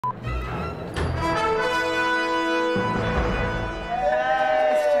How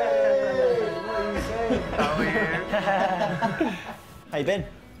you been?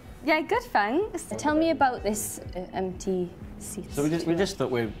 Yeah, good, thanks. Tell me about this empty seat. So we just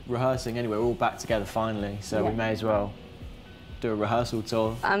thought we're rehearsing anyway. We're all back together finally, so we may as well do a rehearsal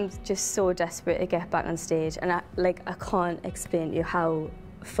tour. I'm just so desperate to get back on stage, and I can't explain to you how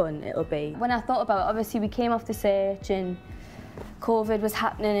fun it'll be. When I thought about it, obviously we came off the search and COVID was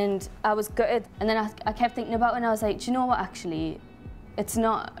happening and I was gutted. And then I kept thinking about it and I was like, do you know what, actually, it's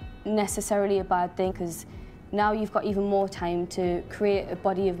not necessarily a bad thing, because now you've got even more time to create a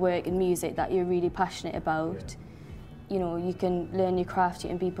body of work in music that you're really passionate about. You know, you can learn your craft, you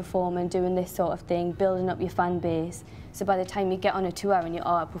can be performing, doing this sort of thing, building up your fan base. So by the time you get on a tour and you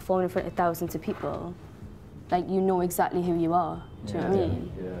are performing in front of thousands of people, like, you know exactly who you are. Do you know what I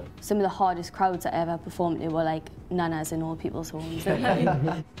mean? Yeah. Some of the hardest crowds I ever performed to were like nanas in old people's homes.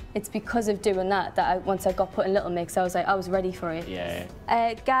 It's because of doing that once I got put in Little Mix, I was ready for it.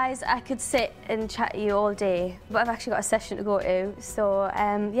 Yeah. Guys, I could sit and chat to you all day, but I've actually got a session to go to, so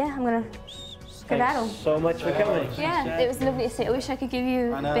yeah, I'm gonna skedaddle. Thanks so much for coming. Yeah, it was lovely to see. I wish I could give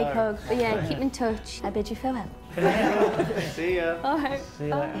you a big hug, but yeah, keep in touch. I bid you farewell. See ya. All right. See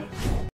you later.